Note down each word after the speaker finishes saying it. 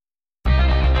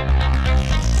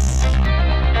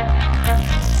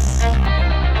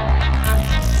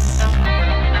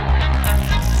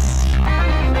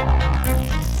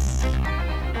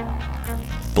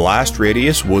Blast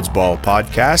Radius Woodsball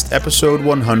Podcast, episode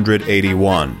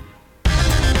 181.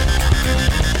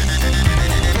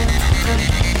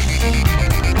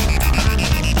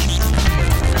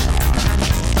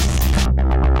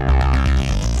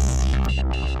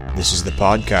 This is the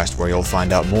podcast where you'll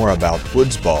find out more about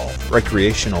woodsball,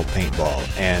 recreational paintball,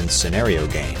 and scenario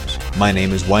games. My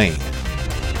name is Wayne.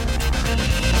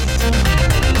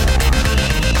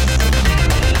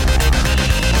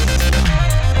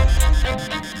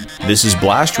 This is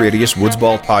Blast Radius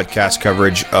Woodsball Podcast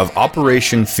coverage of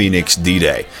Operation Phoenix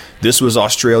D-Day. This was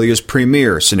Australia's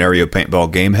premier scenario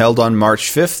paintball game held on March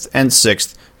 5th and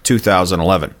 6th,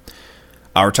 2011.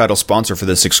 Our title sponsor for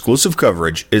this exclusive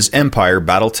coverage is Empire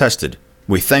Battle Tested.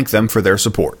 We thank them for their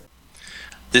support.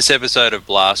 This episode of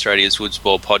Blast Radius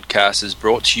Woodsball Podcast is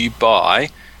brought to you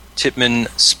by Tipman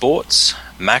Sports,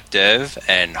 MacDev,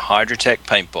 and Hydrotech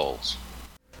Paintballs.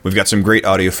 We've got some great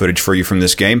audio footage for you from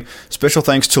this game. Special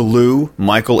thanks to Lou,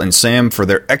 Michael, and Sam for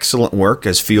their excellent work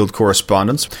as field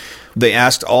correspondents. They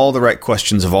asked all the right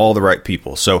questions of all the right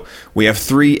people. So we have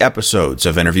 3 episodes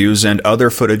of interviews and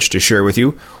other footage to share with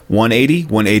you, 180,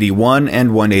 181,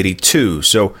 and 182.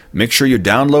 So make sure you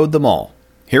download them all.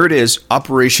 Here it is,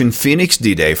 Operation Phoenix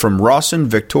D-Day from Rawson,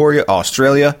 Victoria,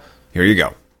 Australia. Here you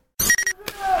go.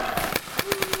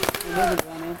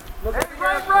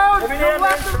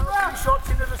 Shots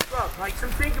into the scrub. Make some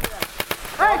think about it.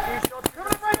 Hey! Come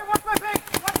on, right here. Watch my pink.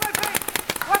 Watch my pink.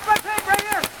 Watch my pink right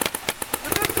here. The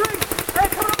big tree. Hey,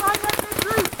 come on behind that big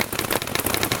tree.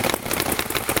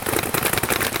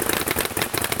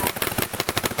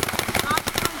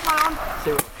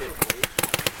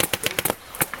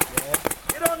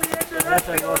 Get on the end of that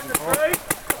thing on the tree.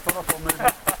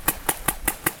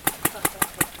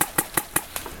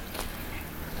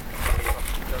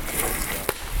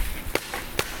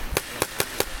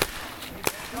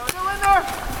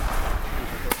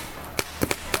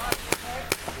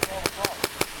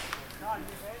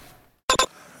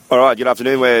 All right, good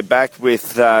afternoon. We're back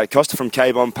with Costa from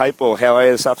K-Bomb Paintball. How are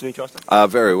you this afternoon, Costa?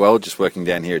 Very well, just working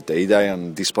down here at D-Day on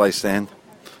the display stand.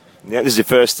 Yeah, this is your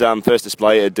first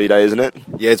display at D-Day, isn't it?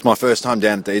 Yeah, it's my first time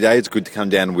down at D-Day. It's good to come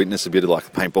down and witness a bit of like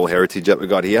the paintball heritage that we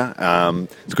got here.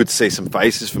 It's good to see some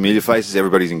faces, familiar faces.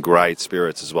 Everybody's in great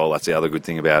spirits as well. That's the other good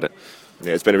thing about it.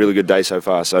 Yeah, it's been a really good day so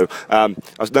far. So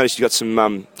I've noticed you got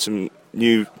some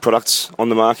new products on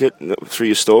the market through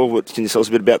your store. Can you tell us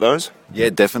a bit about those? Yeah,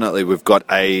 definitely. We've got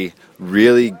a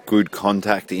really good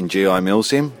contact in GI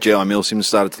Milsim. GI Milsim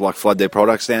started to flood their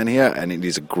products down here, and it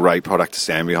is a great product to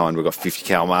stand behind. We've got 50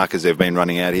 cal markers. They've been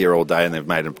running out here all day, and they've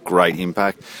made a great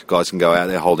impact. Guys can go out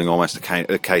there holding almost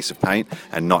a case of paint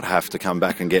and not have to come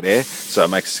back and get air. So it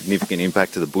makes a significant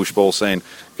impact to the bush ball scene.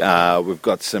 We've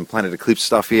got some Planet Eclipse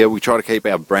stuff here. We try to keep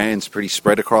our brands pretty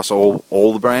spread across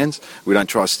all the brands. We don't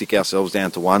try to stick ourselves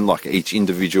down to one. Like each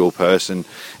individual person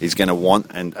is going to want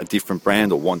a different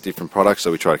brand or want different products,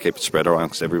 so we try to keep it spread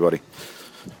amongst everybody.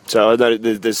 So I know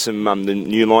there's some the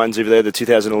new lines over there. The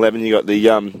 2011, you got the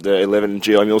 11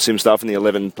 GI Milsim stuff and the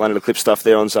 11 Planet Eclipse stuff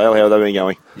there on sale. How have they been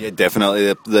going? Yeah,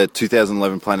 definitely. The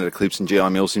 2011 Planet Eclipse and GI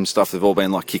Milsim stuff, they've all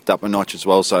been kicked up a notch as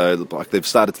well. So they've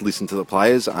started to listen to the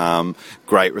players.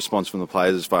 Great response from the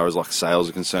players as far as sales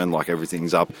are concerned.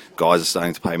 Everything's up. Guys are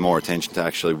starting to pay more attention to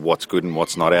actually what's good and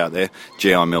what's not out there.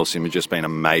 GI Milsim have just been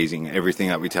amazing. Everything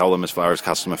that we tell them as far as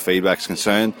customer feedback is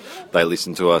concerned, they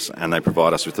listen to us and they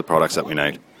provide us with the products that we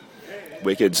need.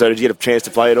 Wicked. So did you get a chance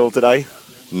to play it all today?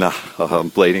 No, I'm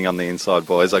bleeding on the inside,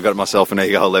 boys. I got myself an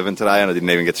Ego 11 today and I didn't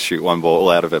even get to shoot one ball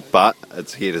out of it. But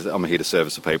I'm here to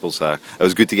service the people, so it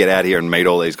was good to get out here and meet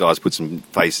all these guys, put some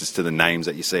faces to the names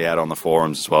that you see out on the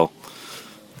forums as well.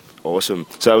 Awesome.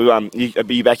 So are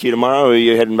you back here tomorrow, or are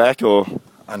you heading back, or...?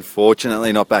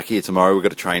 Unfortunately, not back here tomorrow. We've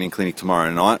got a training clinic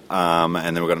tomorrow night,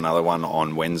 and then we've got another one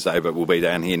on Wednesday, but we'll be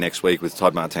down here next week with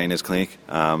Todd Martinez's clinic,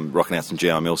 rocking out some GI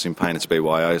Milsim paint. It's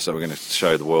BYO, so we're going to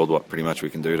show the world what pretty much we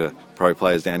can do to pro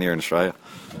players down here in Australia.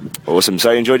 Awesome.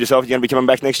 So you enjoyed yourself? You're going to be coming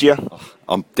back next year?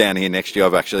 I'm down here next year.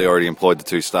 I've actually already employed the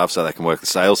 2 staff so they can work the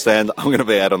sales stand. I'm going to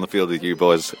be out on the field with you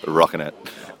boys, rocking it.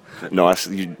 Nice.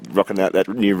 You rocking out that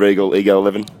new Regal Ego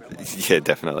 11? Yeah,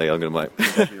 definitely. I'm going to make...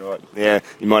 Right. Yeah,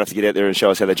 you might have to get out there and show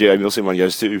us how that GI Milsim one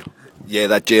goes too. Yeah,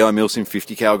 that GI Milsim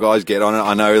 50 cal, guys, get on it.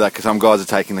 I know that because some guys are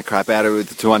taking the crap out of it with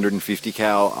the 250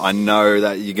 cal. I know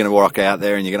that you're going to rock out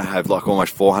there and you're going to have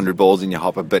almost 400 balls in your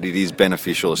hopper, but it is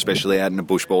beneficial, especially out in a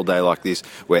bush ball day like this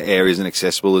where air isn't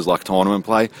accessible as tournament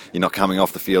play. You're not coming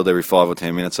off the field every 5 or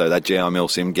 10 minutes, so that GI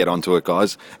Milsim, get onto it,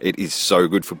 guys. It is so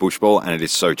good for bush ball and it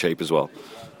is so cheap as well.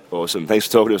 Awesome. Thanks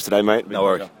for talking to us today, mate. No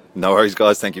worries. No worries,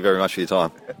 guys. Thank you very much for your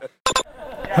time.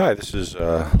 Hi, this is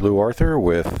Lou Arthur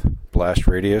with Blast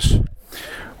Radius.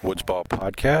 Woodsball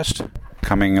podcast,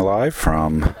 coming live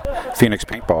from Phoenix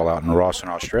Paintball out in Rawson,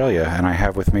 Australia. And I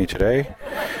have with me today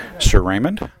Sir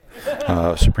Raymond,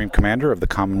 Supreme Commander of the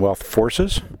Commonwealth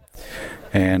Forces.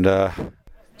 And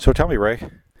so tell me, Ray,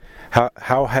 how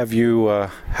do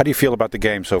you feel about the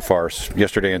game so far,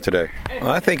 yesterday and today?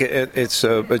 Well, I think it's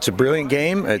a brilliant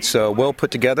game. It's well put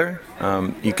together.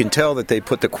 You can tell that they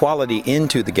put the quality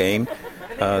into the game.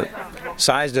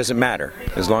 Size doesn't matter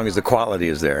as long as the quality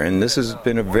is there, and this has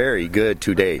been a very good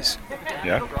 2 days.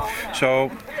 Yeah. So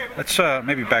let's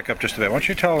maybe back up just a bit. Why don't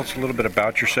you tell us a little bit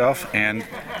about yourself, and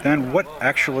then what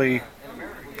actually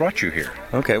brought you here?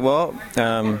 Okay. Well,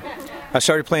 I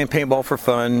started playing paintball for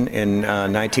fun in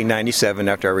 1997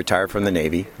 after I retired from the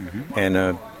Navy, and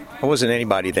I wasn't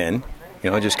anybody then.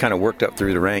 I just kind of worked up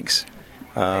through the ranks.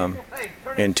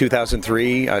 In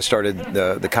 2003, I started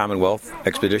the Commonwealth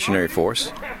Expeditionary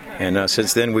Force, and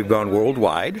since then we've gone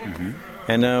worldwide.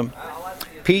 And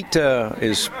Pete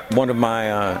is one of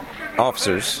my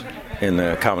officers in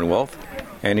the Commonwealth,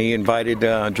 and he invited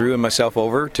Drew and myself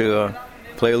over to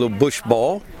play a little bush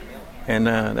ball, and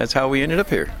that's how we ended up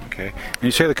here. Okay. And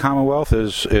you say the Commonwealth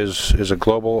is a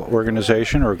global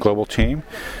organization or a global team.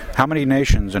 How many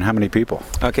nations and how many people?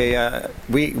 Okay,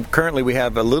 we currently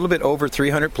have a little bit over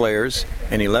 300 players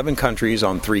in 11 countries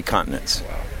on 3 continents.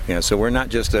 Yeah, so we're not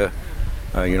just a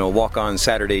walk-on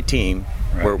Saturday team.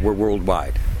 Right. We're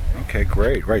worldwide. Okay,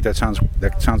 great. Right, that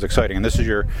sounds exciting. And is this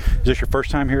your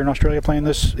first time here in Australia playing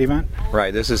this event?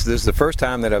 Right. This is the first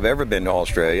time that I've ever been to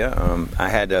Australia. I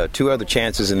had 2 other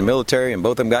chances in the military, and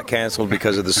both of them got canceled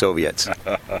because of the Soviets.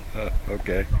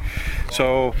 Okay.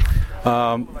 So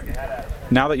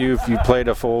now that you've played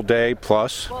a full day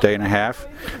plus day and a half,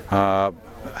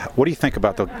 what do you think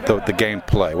about the game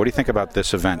play? What do you think about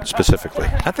this event specifically?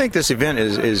 I think this event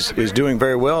is doing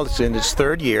very well. It's in its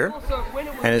 3rd year,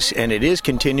 and it is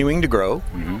continuing to grow.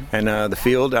 And the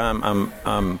field,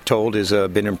 I'm told, has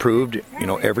been improved.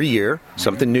 Every year,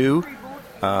 something new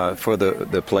for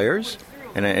the players,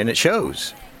 and it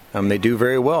shows. They do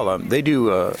very well. They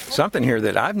do something here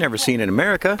that I've never seen in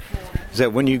America. Is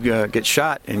that when you get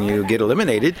shot and you get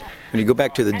eliminated, when you go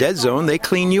back to the dead zone, they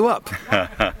clean you up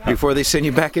before they send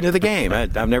you back into the game.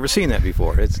 I've never seen that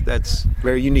before. That's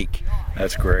very unique.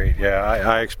 That's great. Yeah,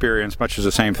 I experienced much of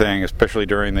the same thing, especially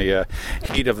during the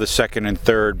heat of the 2nd and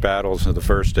 3rd battles of the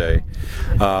first day.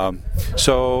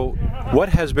 So what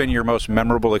has been your most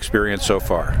memorable experience so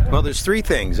far? Well, there's 3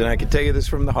 things, and I can tell you this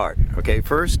from the heart. Okay,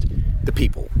 first, the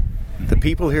people. The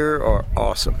people here are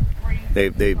awesome.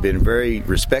 They've been very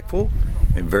respectful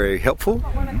and very helpful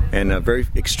and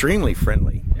extremely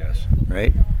friendly. Yes.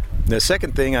 Right? The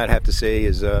second thing I'd have to say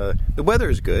is the weather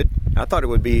is good. I thought it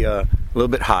would be a little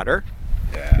bit hotter.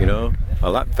 Yeah. A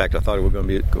lot. In fact, I thought it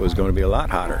was going to be a lot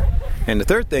hotter. And the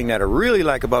third thing that I really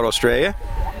like about Australia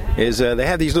is they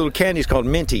have these little candies called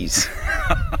Minties.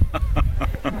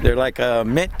 They're like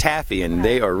mint taffy, and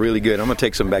they are really good. I'm going to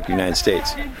take some back to the United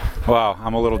States. Wow,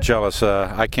 I'm a little jealous.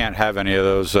 I can't have any of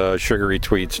those sugary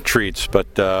treats.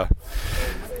 But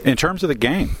in terms of the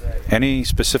game, any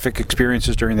specific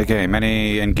experiences during the game?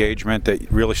 Any engagement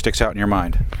that really sticks out in your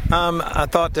mind? I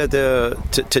thought that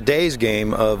today's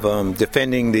game of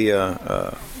defending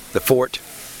the fort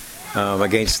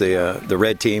against the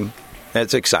red team,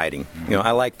 that's exciting.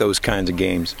 I like those kinds of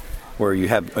games where you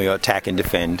have attack and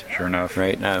defend. Sure enough.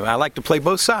 Right. I like to play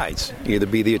both sides, either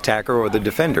be the attacker or the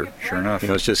defender. Sure enough.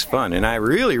 It's just fun, and I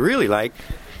really, really like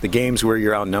the games where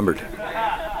you're outnumbered.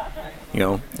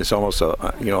 It's almost a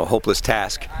hopeless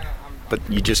task, but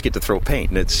you just get to throw paint,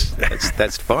 and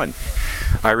that's fun.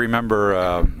 I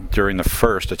remember during the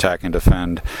first attack and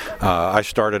defend, I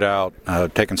started out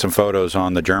taking some photos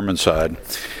on the German side,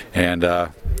 and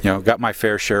got my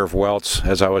fair share of welts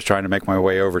as I was trying to make my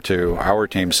way over to our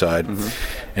team side,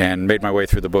 and made my way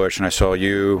through the bush, and I saw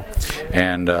you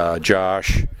and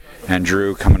Josh and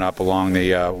Drew coming up along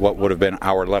the what would have been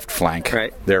our left flank,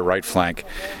 right. Their right flank,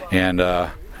 and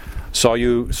saw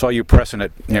you pressing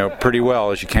it pretty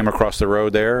well as you came across the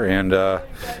road there, and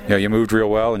you moved real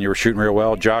well and you were shooting real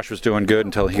well. Josh was doing good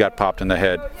until he got popped in the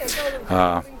head,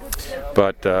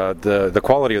 but the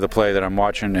quality of the play that I'm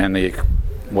watching and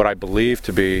what I believe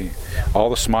to be all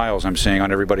the smiles I'm seeing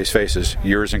on everybody's faces,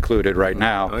 yours included right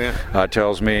now,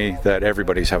 tells me that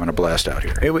everybody's having a blast out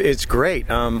here. It's great.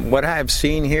 What I've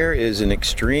seen here is an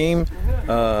extreme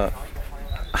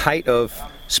height of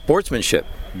sportsmanship.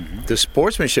 The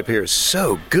sportsmanship here is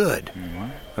so good.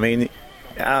 I mean,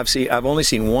 I've only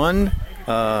seen one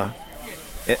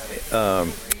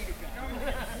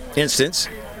instance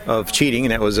of cheating,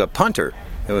 and that was a punter,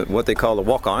 what they call a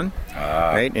walk-on,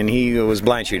 right? And he was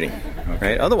blind shooting,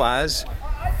 right? Otherwise,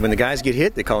 when the guys get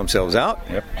hit, they call themselves out,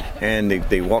 and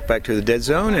they walk back to the dead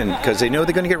zone, and because they know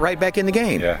they're going to get right back in the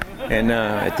game. Yeah. And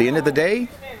at the end of the day,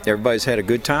 everybody's had a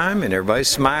good time, and everybody's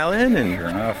smiling, and Sure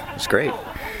enough. it's great.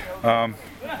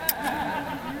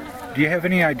 Do you have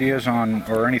any ideas on,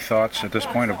 or any thoughts at this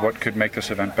point of what could make this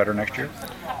event better next year?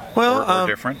 Well, Or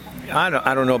different? I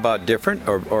don't know about different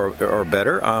or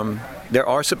better. There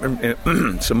are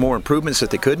some more improvements that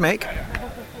they could make.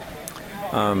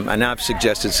 And I've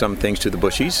suggested some things to the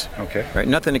Bushies. Okay. Right,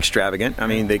 nothing extravagant. I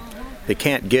mean, they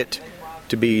can't get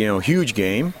to be huge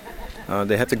game.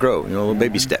 They have to grow, little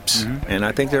baby steps. And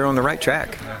I think they're on the right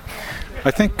track.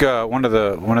 I think one of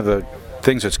the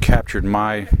things that's captured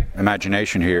my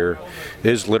imagination here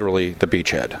is literally the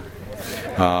beachhead.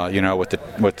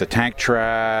 With the tank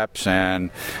traps and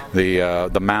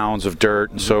the mounds of dirt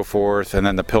and so forth, and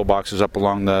then the pillboxes up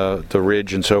along the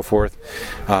ridge and so forth.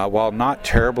 While not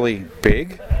terribly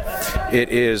big, it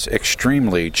is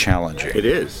extremely challenging. It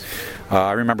is.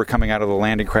 I remember coming out of the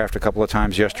landing craft a couple of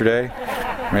times yesterday.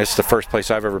 I mean, it's the first place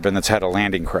I've ever been that's had a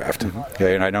landing craft.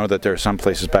 Okay, and I know that there are some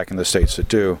places back in the States that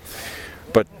do.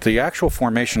 But the actual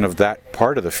formation of that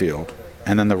part of the field,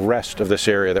 and then the rest of this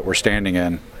area that we're standing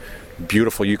in,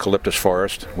 beautiful eucalyptus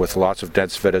forest with lots of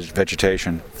dense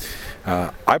vegetation,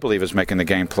 I believe is making the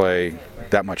gameplay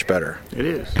that much better. It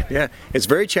is. Yeah, it's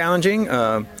very challenging.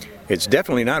 It's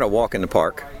definitely not a walk in the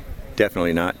park.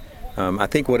 Definitely not. I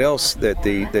think what else that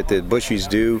the Bushies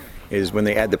do is when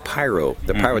they add the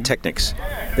pyrotechnics,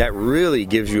 that really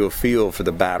gives you a feel for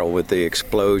the battle with the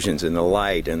explosions and the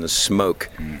light and the smoke.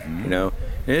 And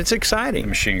it's exciting.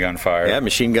 Machine gun fire. Yeah,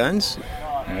 machine guns.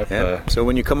 Yep, Yeah. So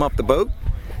when you come off the boat,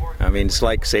 I mean, it's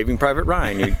like Saving Private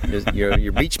Ryan.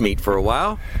 You're beach meat for a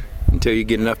while until you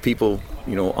get enough people,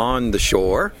 on the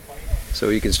shore, so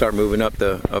you can start moving up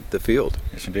the field.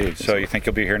 Yes, indeed. So you think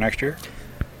you'll be here next year?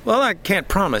 Well, I can't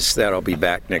promise that I'll be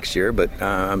back next year, but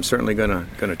I'm certainly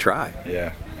gonna try.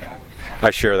 Yeah. I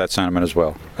share that sentiment as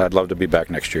well. I'd love to be back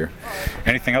next year.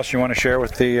 Anything else you want to share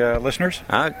with the listeners?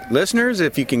 Listeners,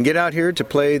 if you can get out here to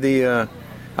play the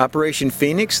Operation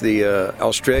Phoenix, the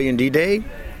Australian D-Day,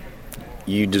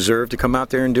 you deserve to come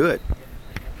out there and do it.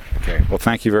 Okay. Well,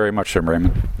 thank you very much, Sam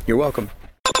Raymond. You're welcome.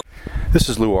 This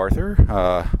is Lou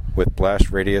Arthur with Blast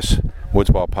Radius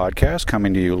Woodsball Podcast,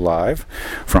 coming to you live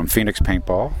from Phoenix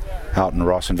Paintball out in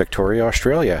Rawson, Victoria,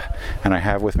 Australia. And I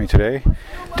have with me today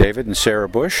David and Sarah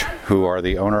Bush, who are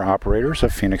the owner-operators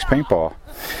of Phoenix Paintball.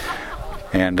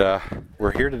 And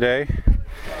we're here today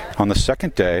on the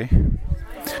second day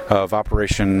of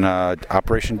Operation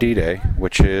D-Day,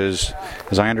 which is,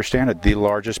 as I understand it, the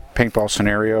largest paintball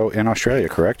scenario in Australia,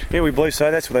 correct? Yeah, we believe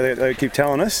so. That's what they keep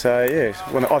telling us. I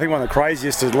think one of the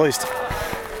craziest at least.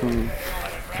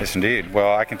 Yes, indeed.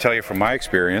 Well, I can tell you from my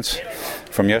experience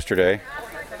from yesterday,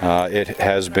 it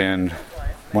has been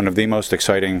one of the most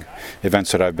exciting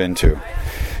events that I've been to.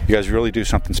 You guys really do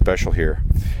something special here.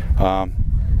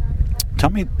 Tell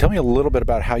me a little bit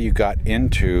about how you got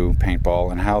into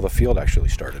paintball and how the field actually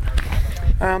started.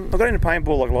 I got into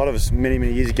paintball like a lot of us many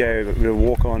years ago. We would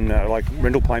walk on like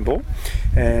rental paintball,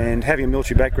 and having a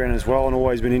military background as well, and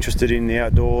always been interested in the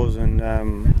outdoors and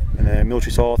the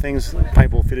military side of things.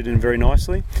 Paintball fitted in very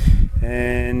nicely,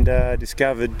 and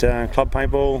discovered club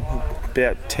paintball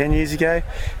about 10 years ago,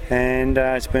 and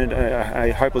it's been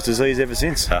a hopeless disease ever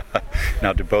since.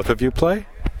 Now, do both of you play?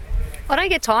 I don't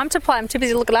get time to play. I'm too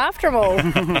busy looking after them all.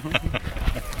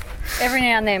 Every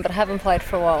now and then, but I haven't played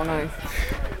for a while, no.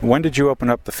 When did you open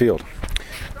up the field?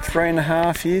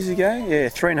 3.5 years ago. Yeah,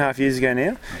 3.5 years ago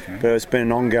now. Okay. But it's been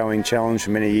an ongoing challenge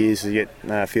for many years to get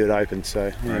field open.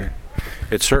 So, yeah. Right.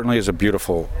 It certainly is a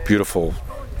beautiful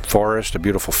forest, a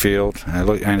beautiful field,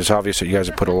 and it's obvious that you guys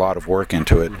have put a lot of work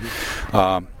into it.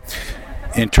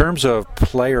 In terms of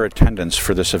player attendance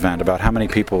for this event, about how many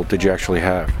people did you actually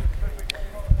have?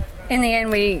 In the end,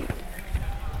 we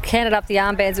counted up the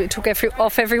armbands we took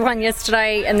off everyone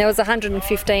yesterday, and there was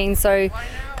 115, so a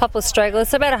couple of stragglers,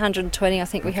 so about 120 I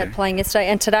think we had playing yesterday.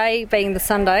 And today, being the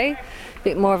Sunday, a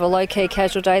bit more of a low-key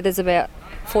casual day, there's about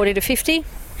 40 to 50.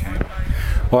 Okay.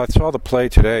 Well, I saw the play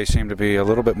today seemed to be a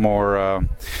little bit more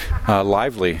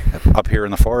lively up here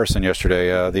in the forest than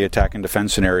yesterday. The attack and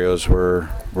defense scenarios were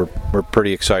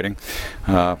pretty exciting.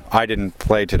 I didn't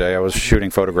play today. I was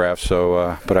shooting photographs,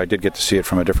 but I did get to see it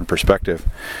from a different perspective.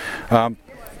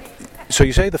 So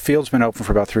you say the field's been open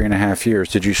for about 3.5 years.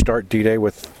 Did you start D-Day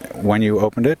with when you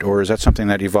opened it, or is that something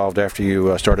that evolved after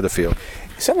you started the field?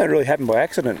 Something that really happened by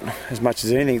accident as much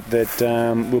as anything, that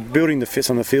we're building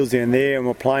some of the fields down there, and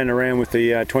we're playing around with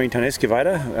the 20-tonne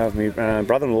excavator of my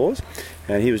brother-in-law's,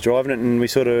 and he was driving it, and we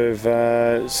sort of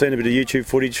seen a bit of YouTube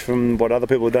footage from what other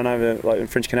people have done over like in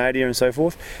French Canada and so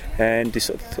forth, and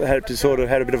had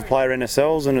a bit of a play around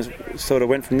ourselves, and it sort of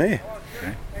went from there.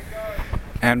 Okay.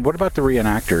 And what about the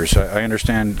reenactors? I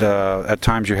understand at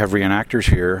times you have reenactors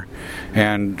here,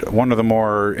 and one of the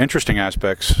more interesting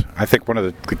aspects, I think one of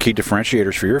the key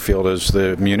differentiators for your field is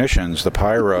the munitions, the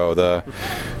pyro, the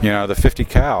 50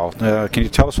 cal. Can you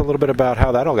tell us a little bit about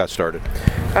how that all got started?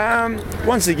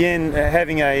 Once again,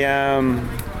 having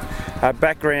a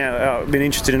background, been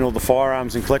interested in all the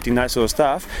firearms and collecting that sort of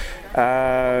stuff.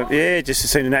 Just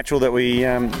seemed natural that we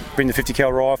bring the 50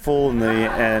 cal rifle and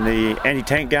the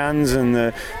anti-tank guns and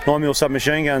the 9mm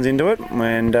submachine guns into it,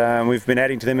 and we've been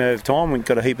adding to them over time. We've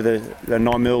got a heap of the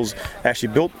 9mm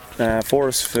actually built for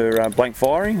us for blank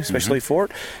firing, especially for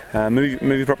it,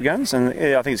 movie prop guns, and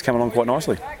I think it's come along quite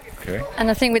nicely. Okay. And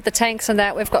I think with the tanks and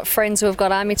that, we've got friends who have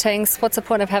got army tanks. What's the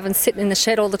point of having sitting in the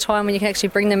shed all the time when you can actually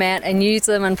bring them out and use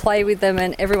them and play with them,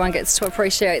 and everyone gets to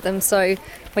appreciate them? So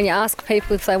when you ask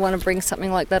people if they want to bring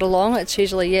something like that along, it's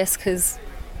usually yes, because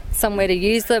somewhere to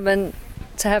use them and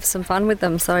to have some fun with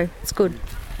them, so it's good.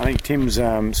 I think Tim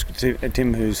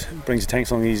who brings the tanks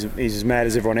along, he's as mad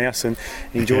as everyone else, and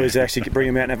he enjoys actually bring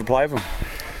them out and have a play with them.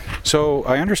 So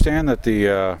I understand that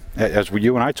as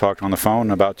you and I talked on the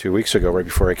phone about 2 weeks ago, right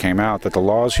before I came out, that the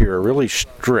laws here are really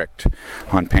strict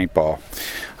on paintball.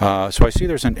 So I see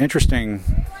there's an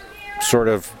interesting sort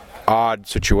of odd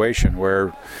situation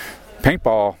where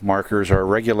paintball markers are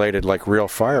regulated like real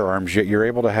firearms, yet you're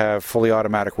able to have fully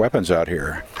automatic weapons out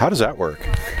here. How does that work?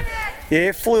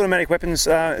 Yeah, fully automatic weapons.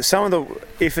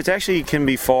 If it actually can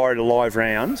be fired a live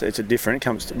rounds, it's a different.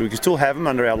 We can still have them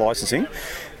under our licensing,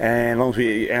 and as long as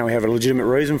we have a legitimate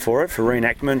reason for it, for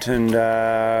reenactment and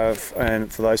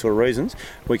for those sort of reasons,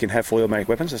 we can have fully automatic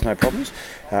weapons. There's no problems.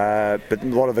 But a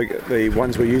lot of the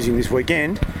ones we're using this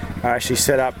weekend are actually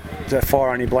set up to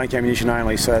fire only blank ammunition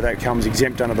only, so that comes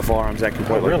exempt under the Firearms Act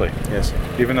completely. Oh, really? Yes.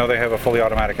 Even though they have a fully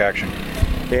automatic action?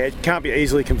 Yeah, it can't be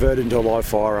easily converted into a live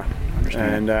firer.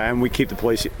 And we keep the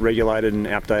police regulated and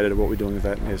updated of what we're doing with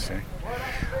that. Yes.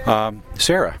 Okay.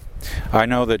 Sarah, I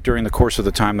know that during the course of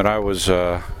the time that I was,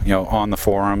 on the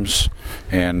forums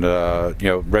and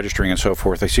registering and so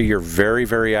forth, I see you're very,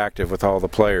 very active with all the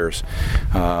players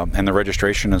and the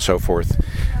registration and so forth.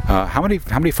 How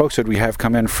many folks did we have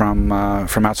come in from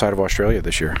outside of Australia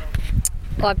this year?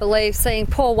 I believe, seeing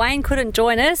Paul Wayne couldn't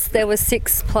join us, there were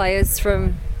 6 players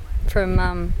from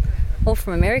all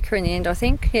from America in the end, I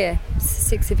think. Yeah,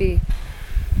 6 of you.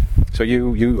 So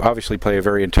you obviously play a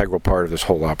very integral part of this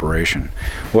whole operation.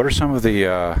 What are some of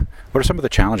the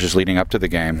challenges leading up to the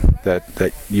game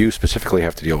that you specifically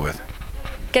have to deal with?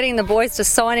 Getting the boys to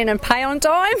sign in and pay on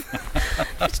time,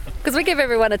 because we give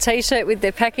everyone a T-shirt with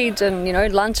their package and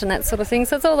lunch and that sort of thing.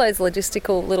 So it's all those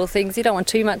logistical little things. You don't want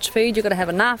too much food. You've got to have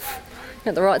enough.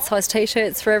 Got the right size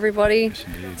T-shirts for everybody. Yes,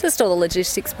 it's just all the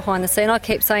logistics behind the scene. I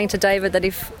keep saying to David that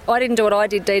if I didn't do what I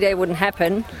did, D-Day wouldn't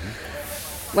happen.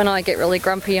 When I get really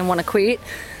grumpy and want to quit.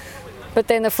 But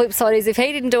then the flip side is if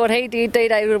he didn't do what he did,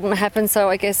 D-Day wouldn't happen. So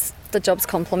I guess the jobs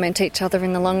complement each other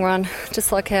in the long run,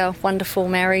 just like our wonderful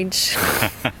marriage.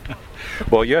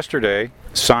 Well, yesterday,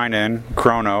 sign-in,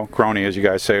 crony as you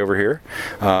guys say over here,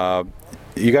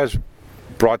 you guys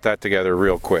brought that together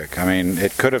real quick. I mean,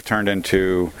 it could have turned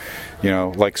into,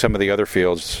 like some of the other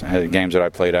fields, games that I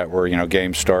played at where,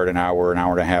 games start an hour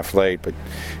and a half late, but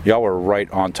y'all were right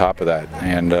on top of that.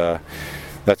 And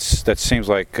that seems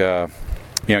like,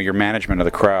 your management of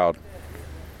the crowd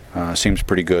seems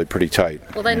pretty good, pretty tight.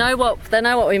 Well, they know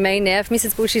what we mean now. If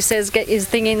Mrs. Bushy says get your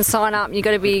thing in, sign up, you've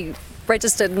got to be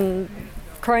registered and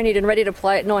cronied and ready to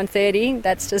play at 9:30.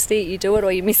 That's just it. You do it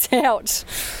or you miss out.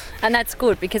 And that's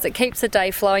good because it keeps the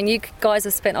day flowing. You guys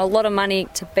have spent a lot of money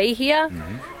to be here.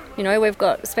 Mm-hmm. We've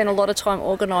spent a lot of time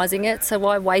organising it, so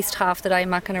why waste half the day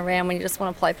mucking around when you just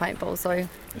want to play paintball? So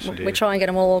yes, we try and get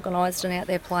them all organised and out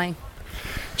there playing.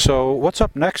 So what's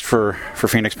up next for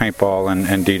Phoenix Paintball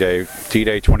and D-Day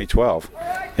 2012? Do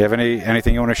you have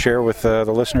anything you want to share with the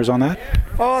listeners on that?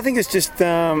 Oh, I think it's just,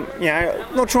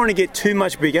 not trying to get too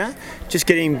much bigger, just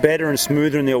getting better and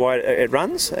smoother in the way it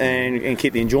runs and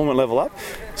keep the enjoyment level up.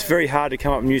 It's very hard to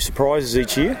come up with new surprises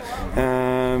each year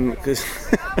because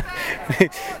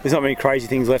there's not many crazy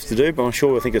things left to do, but I'm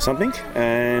sure we'll think of something.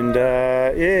 And,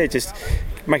 just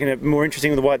making it more interesting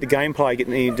with the way the gameplay,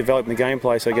 developing the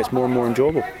gameplay so it gets more and more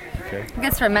enjoyable. Okay. I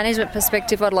guess from a management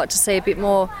perspective, I'd like to see a bit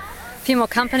more few more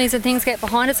companies and things get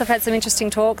behind us. I've had some interesting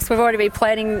talks. We've already been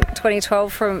planning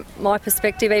 2012 from my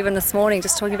perspective, even this morning,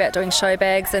 just talking about doing show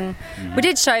bags. And we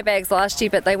did show bags last year,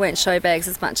 but they weren't show bags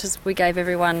as much as we gave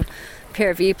everyone a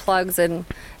pair of earplugs and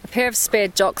a pair of spare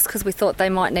jocks because we thought they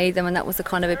might need them, and that was a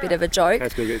kind of a bit of a joke.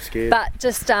 That's going to get scared. But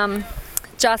just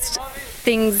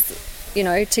things, you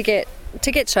know, to get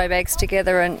show bags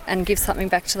together and give something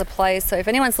back to the players. So if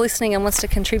anyone's listening and wants to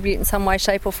contribute in some way,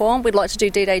 shape or form, we'd like to do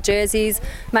D-Day jerseys,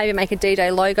 maybe make a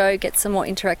D-Day logo, get some more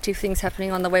interactive things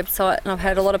happening on the website. And I've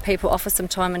had a lot of people offer some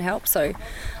time and help, so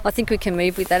I think we can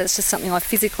move with that. It's just something I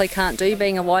physically can't do,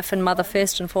 being a wife and mother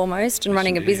first and foremost, and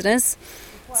running a business.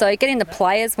 So getting the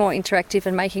players more interactive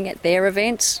and making it their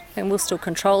event, and we'll still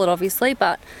control it obviously,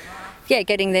 but yeah,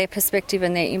 getting their perspective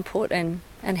and their input and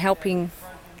helping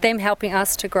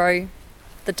us to grow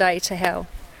the day to how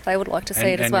they would like to see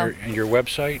it as well. And your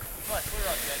website?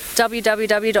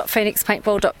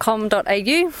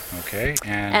 www.phoenixpaintball.com.au. Okay.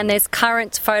 And there's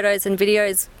current photos and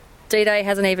videos. D-Day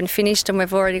hasn't even finished, and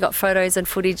we've already got photos and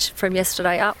footage from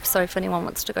yesterday up, so if anyone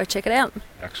wants to go check it out.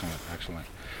 Excellent.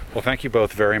 Well, thank you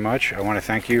both very much. I want to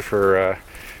thank you for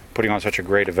putting on such a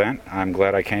great event. I'm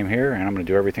glad I came here, and I'm going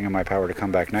to do everything in my power to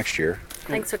come back next year.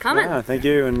 Thanks for coming. Thank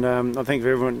you, and I thank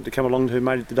everyone to come along who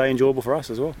made the day enjoyable for us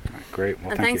as well. Right, great.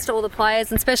 Well, and thanks to all the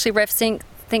players, and especially RefSync. I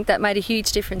think that made a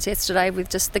huge difference yesterday. With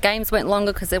just the games went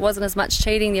longer because there wasn't as much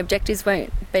cheating. The objectives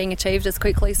weren't being achieved as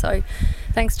quickly. So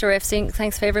thanks to RefSync.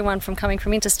 Thanks for everyone from coming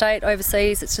from interstate,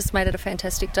 overseas. It's just made it a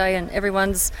fantastic day, and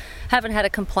everyone's haven't had a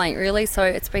complaint really. So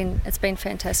it's been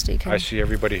fantastic. I see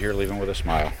everybody here leaving with a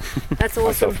smile. That's awesome.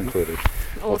 Myself included.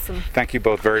 Awesome. Well, thank you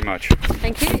both very much.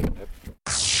 Thank you.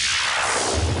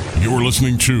 You're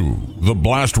listening to the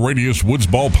Blast Radius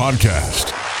Woodsball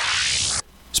Podcast.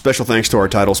 Special thanks to our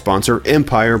title sponsor,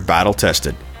 Empire Battle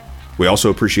Tested. We also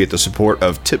appreciate the support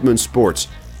of Tipman Sports,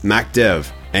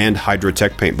 MacDev, and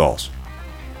Hydrotech Paintballs.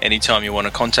 Anytime you want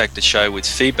to contact the show with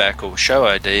feedback or show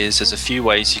ideas, there's a few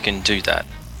ways you can do that.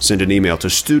 Send an email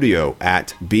to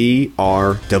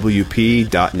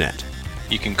studio@brwp.net.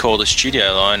 You can call the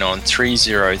studio line on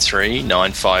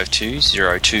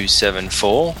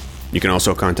 303-952-0274. You can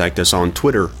also contact us on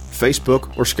Twitter, Facebook,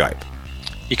 or Skype.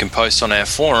 You can post on our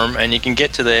forum, and you can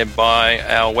get to there by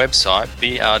our website,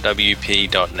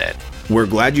 brwp.net. We're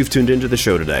glad you've tuned into the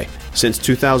show today. Since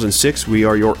 2006, we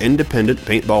are your independent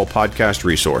paintball podcast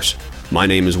resource. My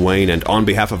name is Wayne, and on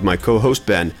behalf of my co-host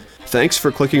Ben, thanks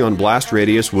for clicking on Blast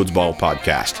Radius Woodsball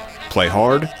Podcast. Play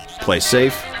hard, play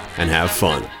safe, and have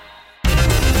fun.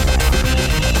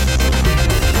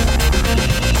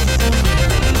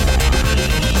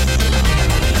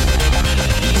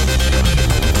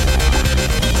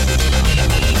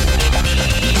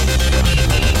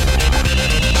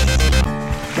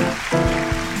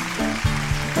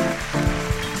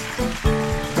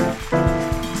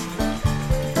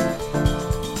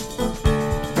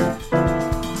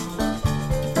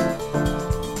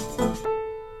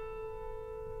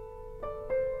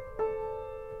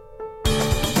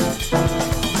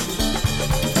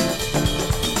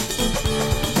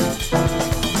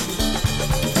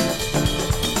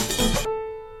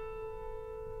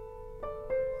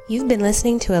 You've been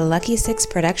listening to a Lucky Six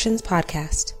Productions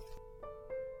podcast.